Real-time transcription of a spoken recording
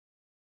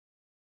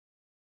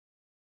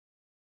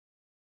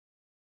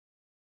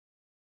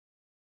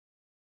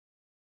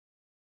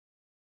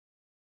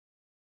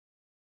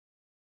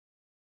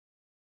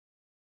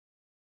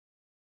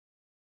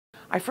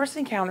I first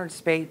encountered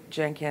Speight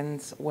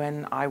Jenkins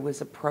when I was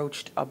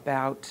approached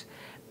about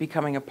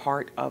becoming a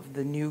part of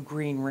the new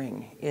Green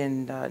Ring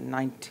in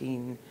I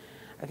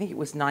think it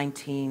was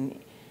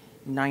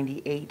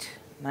 1998,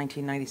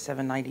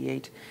 1997,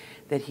 98,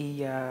 that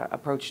he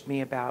approached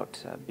me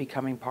about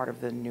becoming part of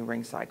the new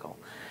ring cycle.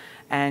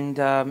 And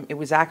it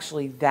was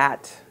actually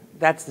that's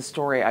the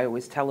story I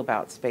always tell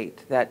about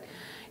Speight, that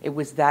it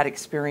was that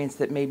experience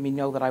that made me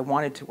know that I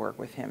wanted to work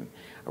with him.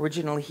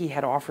 Originally, he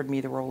had offered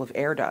me the role of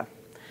Erda.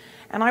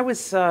 And I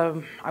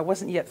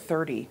wasn't yet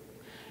 30,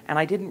 and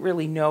I didn't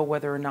really know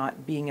whether or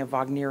not being a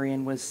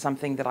Wagnerian was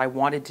something that I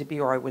wanted to be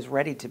or I was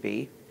ready to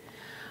be.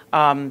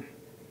 I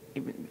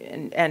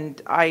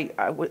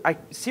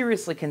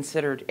seriously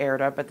considered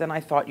Erda, but then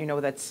I thought, you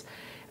know, that's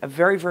a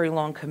very, very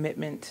long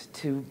commitment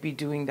to be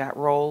doing that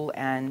role,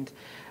 and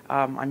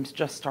I'm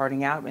just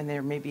starting out, and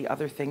there may be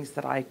other things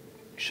that I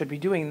should be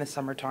doing in the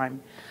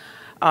summertime.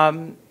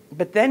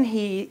 But then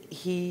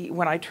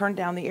when I turned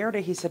down the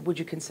Erda, he said, would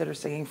you consider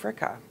singing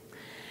Fricka?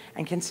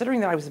 And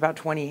considering that I was about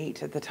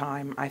 28 at the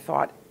time, I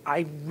thought,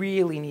 I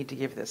really need to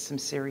give this some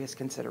serious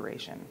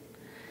consideration.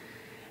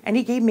 And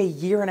he gave me a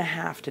year and a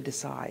half to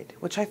decide,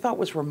 which I thought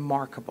was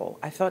remarkable.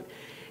 I thought,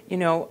 you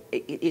know,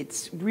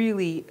 it's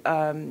really,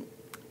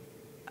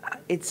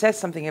 it says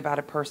something about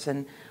a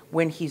person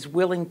when he's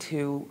willing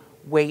to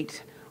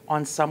wait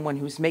on someone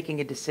who's making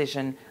a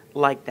decision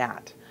like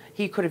that.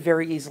 He could have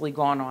very easily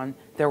gone on.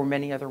 There were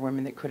many other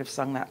women that could have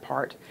sung that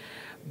part.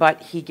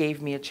 But he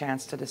gave me a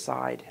chance to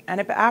decide.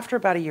 And after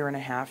about a year and a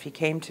half, he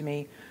came to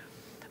me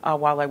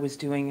while I was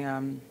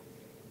doing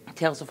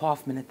Tales of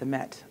Hoffmann at the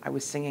Met. I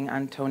was singing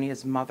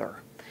Antonia's mother.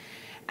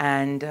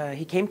 And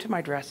he came to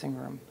my dressing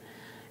room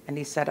and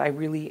he said, I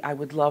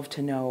would love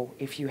to know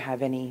if you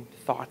have any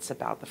thoughts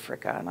about the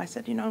Fricka. And I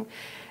said, you know,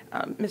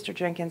 Mr.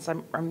 Jenkins,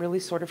 I'm really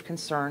sort of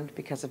concerned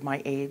because of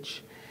my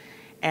age.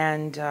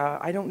 And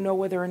I don't know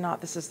whether or not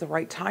this is the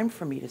right time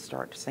for me to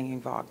start singing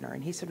Wagner.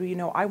 And he said, well, you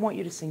know, I want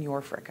you to sing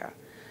your Fricka.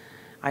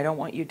 I don't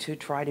want you to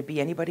try to be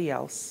anybody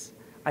else.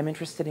 I'm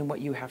interested in what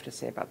you have to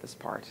say about this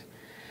part.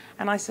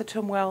 And I said to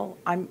him, well,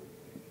 I'm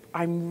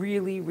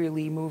really,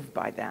 really moved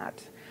by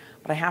that.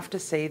 But I have to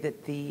say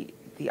that the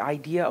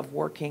idea of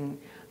working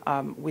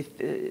with,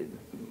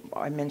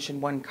 I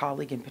mentioned one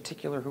colleague in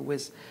particular who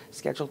was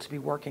scheduled to be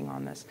working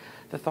on this.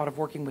 The thought of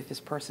working with this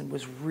person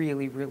was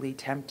really, really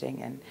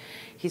tempting. And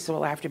he said,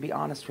 well, I have to be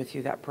honest with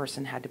you, that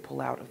person had to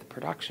pull out of the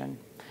production.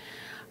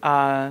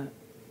 And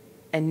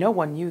no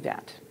one knew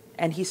that.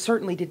 And he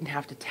certainly didn't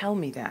have to tell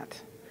me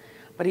that.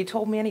 But he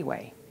told me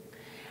anyway.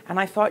 And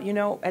I thought, you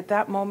know, at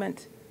that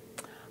moment,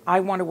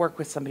 I want to work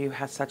with somebody who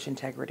has such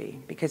integrity,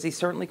 because he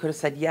certainly could have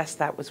said, yes,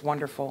 that was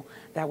wonderful.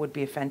 That would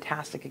be a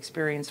fantastic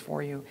experience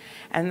for you.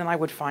 And then I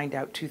would find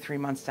out 2-3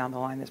 months down the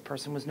line this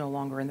person was no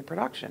longer in the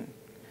production.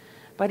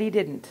 But he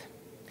didn't.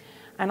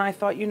 And I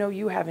thought, you know,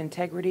 you have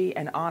integrity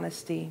and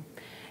honesty,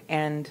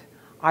 and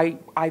I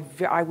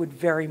would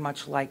very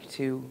much like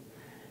to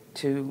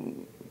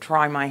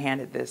try my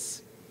hand at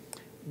this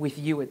with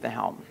you at the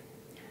helm.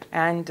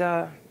 And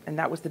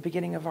that was the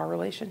beginning of our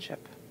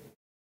relationship.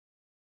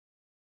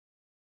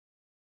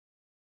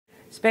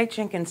 Speight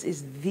Jenkins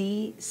is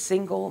the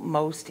single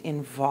most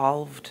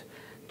involved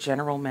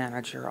general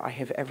manager I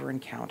have ever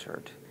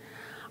encountered.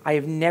 I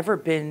have never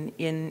been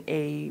in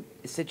a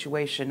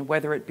situation,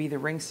 whether it be the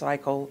Ring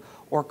Cycle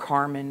or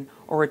Carmen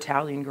or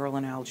Italian Girl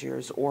in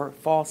Algiers or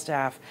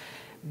Falstaff,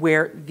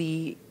 where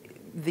the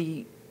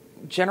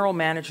general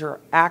manager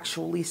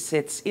actually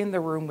sits in the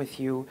room with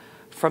you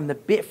from the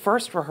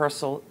first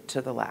rehearsal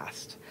to the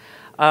last.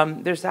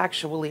 There's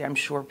actually, I'm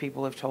sure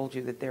people have told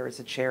you that there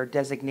is a chair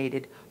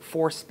designated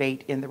for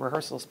Speight in the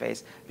rehearsal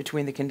space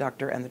between the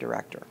conductor and the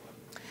director.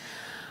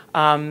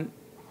 And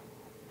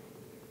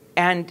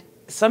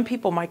some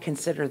people might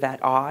consider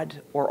that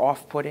odd or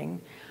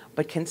off-putting,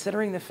 but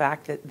considering the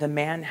fact that the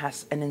man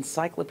has an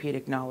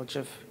encyclopedic knowledge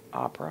of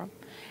opera,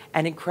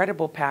 an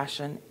incredible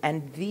passion,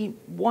 and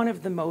one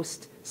of the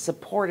most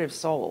supportive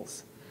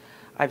souls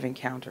I've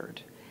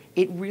encountered,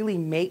 it really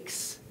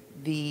makes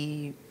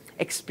the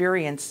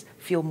experience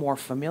feel more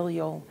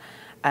familial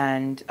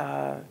and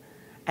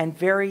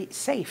very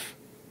safe.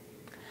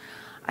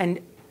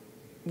 And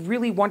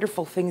really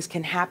wonderful things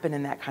can happen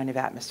in that kind of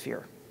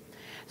atmosphere.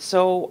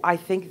 So I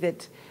think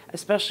that,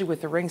 especially with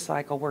the Ring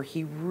Cycle, where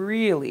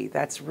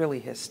that's really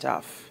his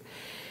stuff,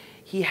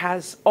 he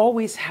has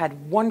always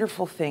had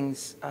wonderful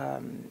things,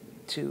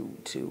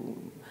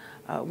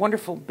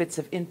 wonderful bits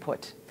of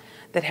input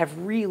that have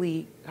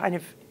really kind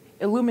of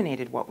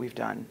illuminated what we've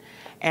done.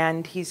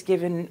 And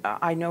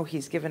I know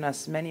he's given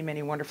us many,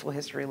 many wonderful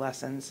history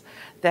lessons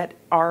that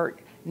are,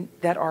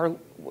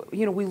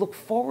 you know, we look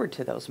forward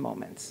to those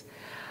moments.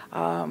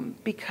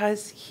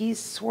 Because he's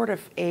sort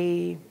of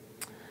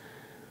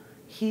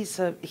he's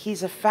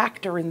a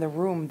factor in the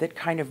room that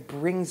kind of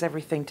brings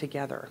everything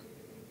together.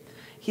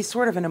 He's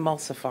sort of an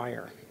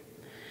emulsifier.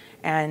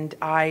 And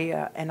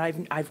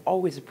I've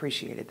always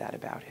appreciated that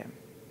about him.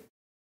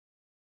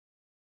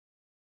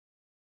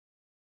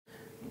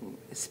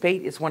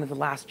 Speight is one of the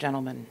last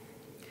gentlemen.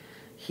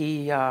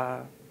 He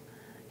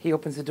he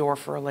opens the door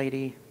for a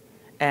lady,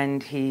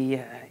 and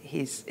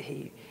he's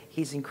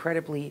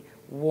incredibly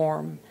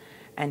warm,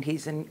 and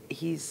he's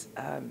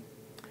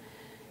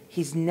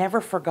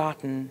never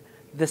forgotten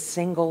the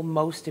single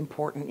most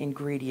important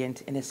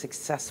ingredient in a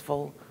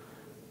successful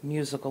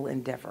musical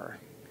endeavor,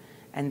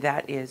 and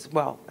that is,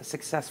 well, a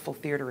successful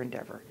theater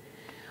endeavor,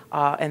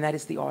 and that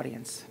is the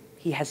audience.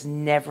 He has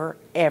never,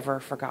 ever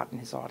forgotten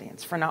his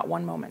audience, for not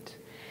one moment.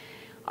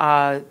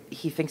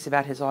 He thinks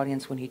about his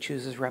audience when he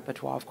chooses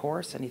repertoire, of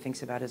course, and he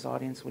thinks about his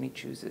audience when he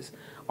chooses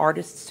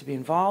artists to be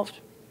involved.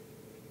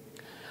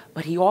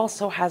 But he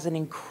also has an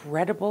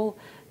incredible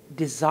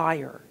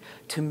desire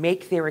to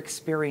make their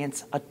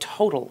experience a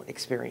total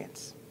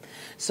experience.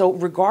 So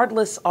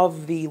regardless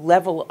of the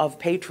level of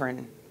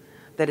patron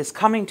that is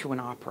coming to an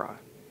opera,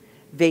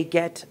 they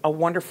get a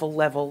wonderful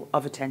level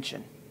of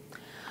attention.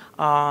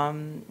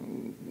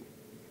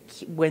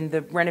 When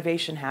the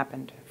renovation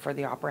happened for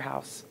the Opera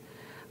House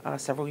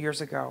several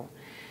years ago,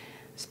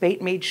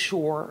 Speight made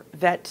sure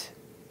that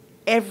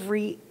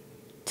every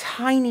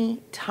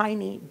tiny,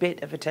 tiny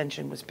bit of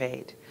attention was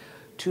paid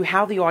to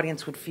how the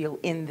audience would feel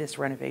in this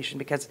renovation,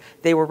 because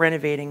they were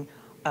renovating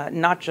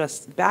not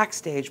just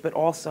backstage, but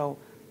also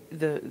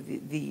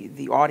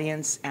the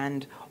audience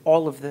and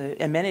all of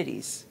the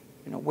amenities,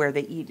 you know, where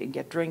they eat and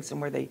get drinks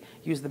and where they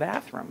use the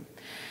bathroom.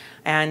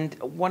 And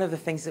one of the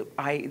things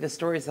the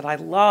stories that I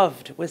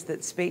loved was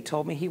that Speight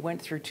told me he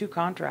went through 2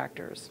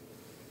 contractors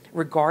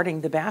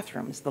regarding the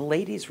bathrooms, the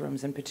ladies'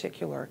 rooms in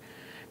particular,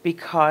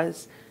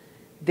 because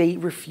they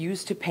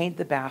refused to paint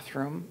the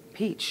bathroom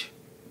peach.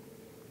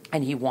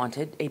 And he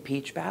wanted a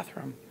peach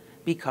bathroom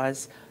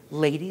because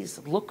ladies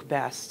look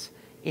best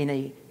in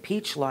a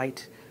peach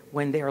light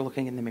when they are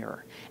looking in the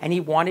mirror. And he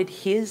wanted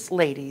his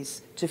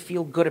ladies to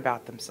feel good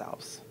about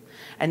themselves.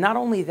 And not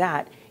only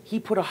that, he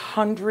put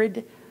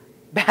 100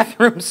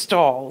 bathroom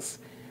stalls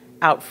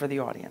out for the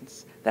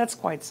audience. That's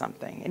quite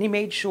something. And he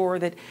made sure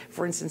that,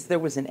 for instance, there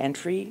was an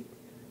entry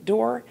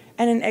door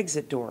and an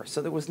exit door,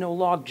 so there was no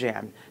log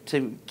jam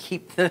to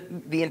keep the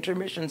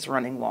intermissions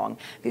running long.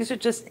 These are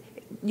just,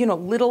 you know,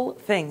 little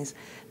things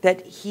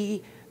that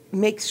he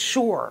makes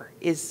sure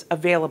is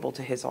available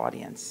to his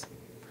audience.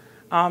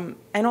 And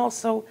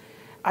also,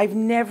 I've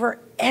never,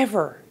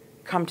 ever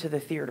come to the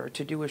theater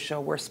to do a show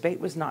where Speight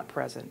was not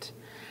present,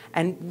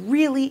 and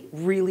really,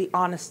 really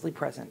honestly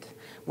present,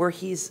 where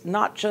he's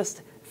not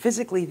just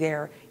physically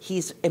there,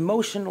 he's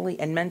emotionally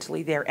and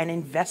mentally there and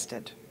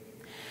invested.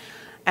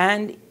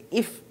 And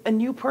if a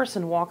new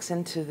person walks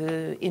into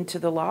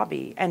the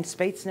lobby and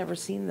Speight's never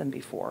seen them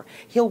before,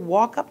 he'll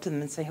walk up to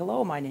them and say,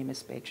 "Hello, my name is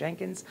Speight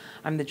Jenkins.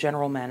 I'm the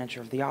general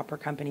manager of the opera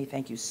company.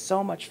 Thank you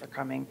so much for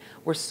coming.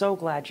 We're so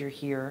glad you're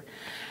here."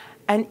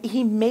 And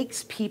he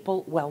makes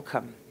people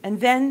welcome. And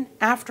then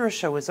after a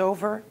show is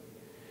over,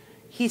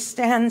 he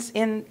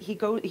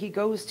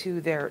goes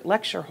to their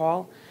lecture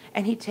hall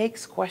and he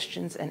takes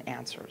questions and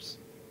answers.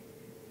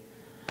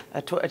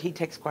 He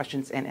takes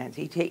questions and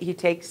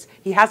answers.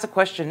 He has a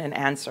question and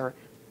answer.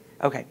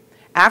 Okay.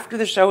 After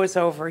the show is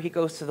over, he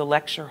goes to the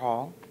lecture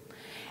hall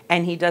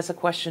and he does a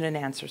question and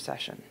answer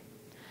session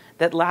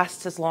that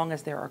lasts as long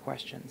as there are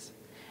questions.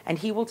 And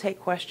he will take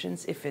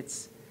questions if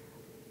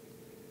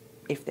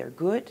they're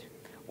good,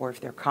 or if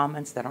they're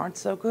comments that aren't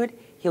so good.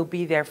 He'll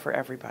be there for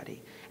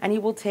everybody. And he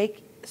will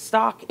take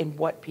stock in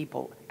what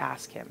people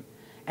ask him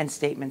and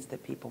statements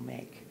that people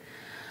make.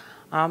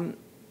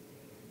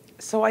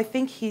 So I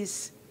think he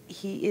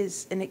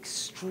is an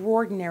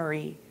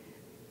extraordinary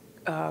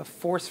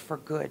force for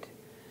good,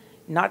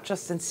 not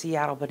just in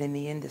Seattle, but in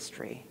the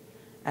industry.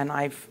 And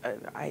I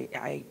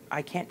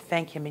can't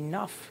thank him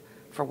enough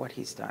for what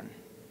he's done.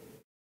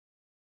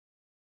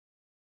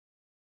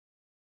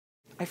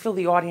 I feel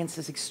the audience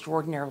is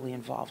extraordinarily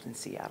involved in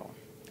Seattle.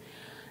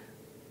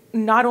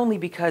 Not only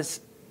because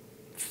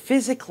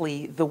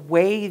physically the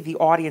way the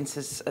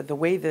audiences, the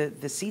way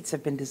the seats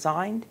have been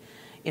designed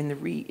in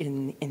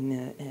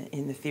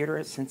the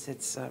theater since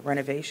its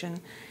renovation,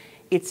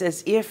 it's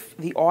as if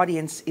the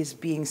audience is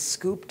being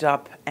scooped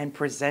up and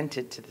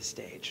presented to the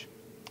stage.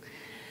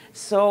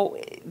 So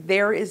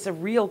there is a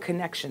real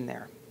connection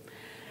there,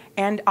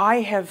 and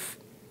I've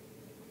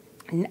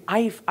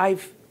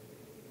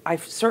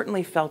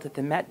certainly felt at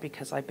the Met,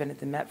 because I've been at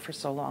the Met for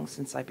so long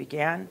since I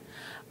began,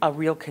 a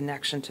real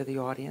connection to the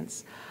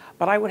audience.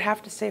 But I would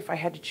have to say, if I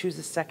had to choose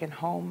a second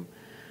home,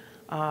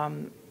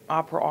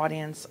 opera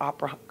audience,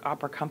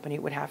 opera company,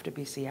 it would have to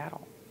be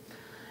Seattle.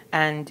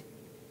 And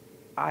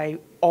I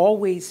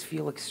always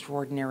feel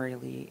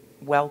extraordinarily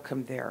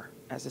welcome there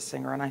as a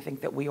singer, and I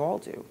think that we all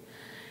do.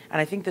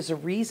 And I think there's a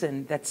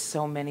reason that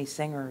so many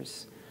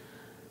singers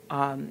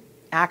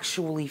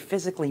actually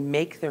physically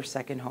make their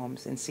second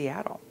homes in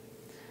Seattle,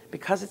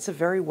 because it's a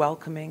very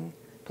welcoming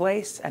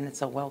place and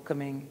it's a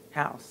welcoming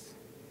house.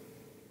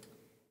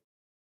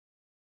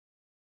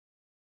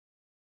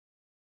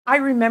 I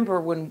remember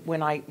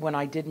when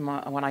I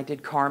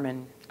did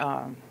Carmen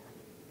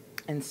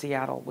in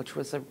Seattle, which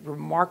was a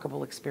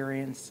remarkable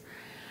experience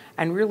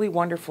and really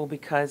wonderful,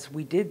 because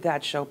we did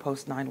that show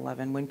post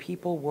 9/11 when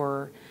people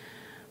were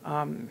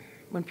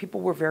when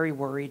people were very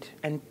worried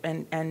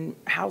and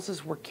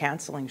houses were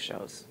canceling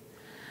shows.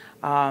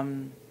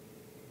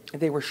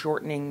 They were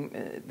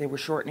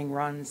shortening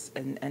runs,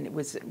 and it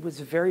was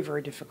a very,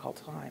 very difficult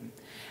time.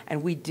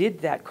 And we did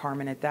that,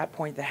 Carmen. At that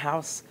point, the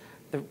house,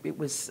 it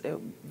was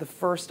the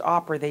first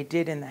opera they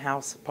did in the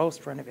house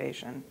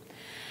post-renovation.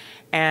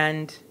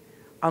 And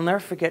I'll never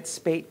forget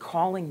Speight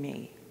calling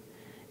me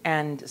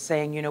and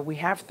saying, you know, we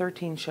have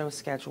 13 shows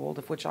scheduled,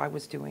 of which I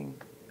was doing,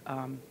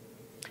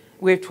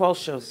 we have 12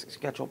 shows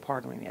scheduled,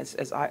 pardon me,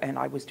 and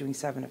I was doing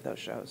 7 of those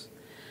shows.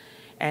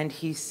 And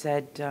he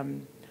said,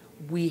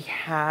 we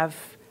have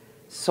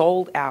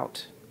sold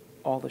out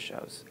all the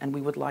shows, and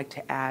we would like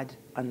to add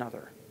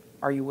another.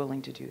 Are you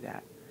willing to do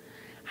that?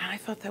 And I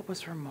thought that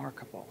was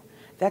remarkable.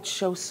 That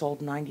show sold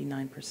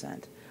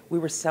 99%. We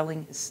were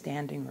selling a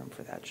standing room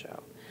for that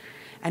show.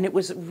 And it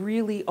was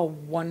really a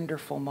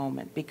wonderful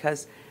moment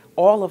because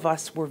all of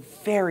us were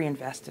very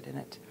invested in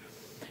it.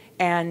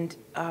 And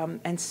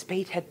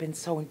Speight had been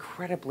so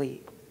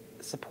incredibly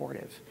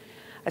supportive,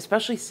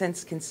 especially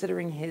since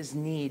considering his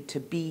need to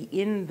be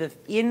in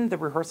the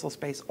rehearsal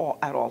space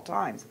at all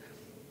times.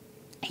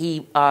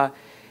 He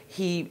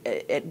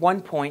at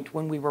one point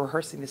when we were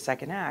rehearsing the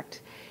second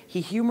act,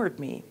 he humored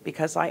me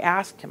because I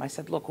asked him, I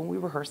said, look, when we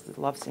rehearse the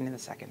love scene in the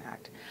second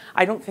act,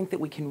 I don't think that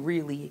we can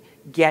really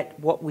get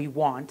what we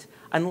want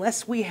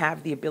unless we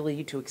have the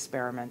ability to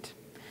experiment,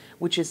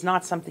 which is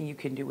not something you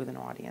can do with an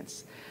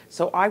audience.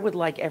 So I would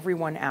like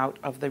everyone out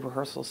of the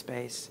rehearsal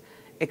space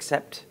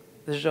except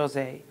the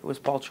José, who was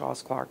Paul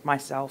Charles Clarke,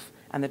 myself,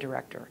 and the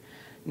director.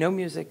 No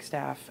music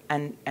staff,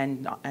 and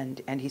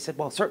he said,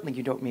 well, certainly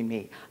you don't mean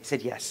me. I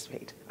said, yes,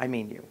 Speight, I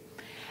mean you.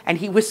 And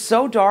he was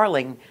so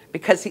darling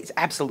because he's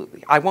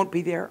absolutely, I won't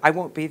be there, I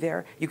won't be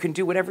there. You can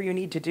do whatever you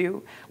need to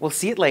do. We'll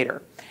see it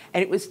later.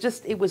 And it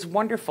was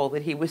wonderful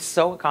that he was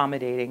so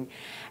accommodating.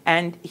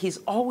 And he's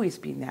always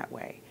been that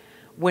way.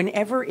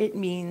 Whenever it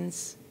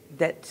means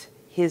that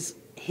his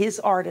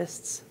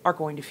artists are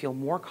going to feel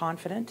more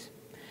confident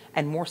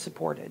and more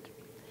supported,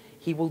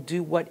 he will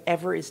do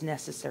whatever is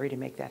necessary to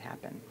make that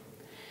happen.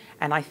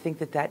 And I think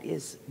that that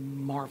is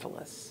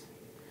marvelous.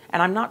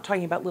 And I'm not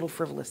talking about little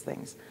frivolous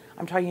things.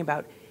 I'm talking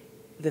about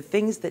the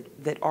things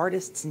that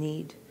artists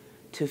need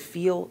to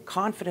feel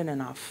confident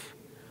enough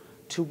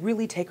to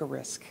really take a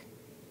risk.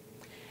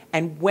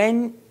 And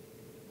when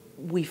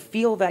we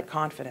feel that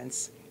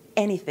confidence,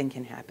 anything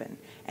can happen.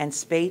 And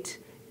Speight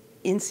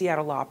in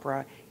Seattle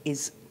Opera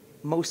is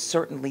most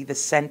certainly the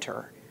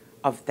center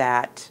of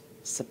that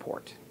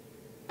support.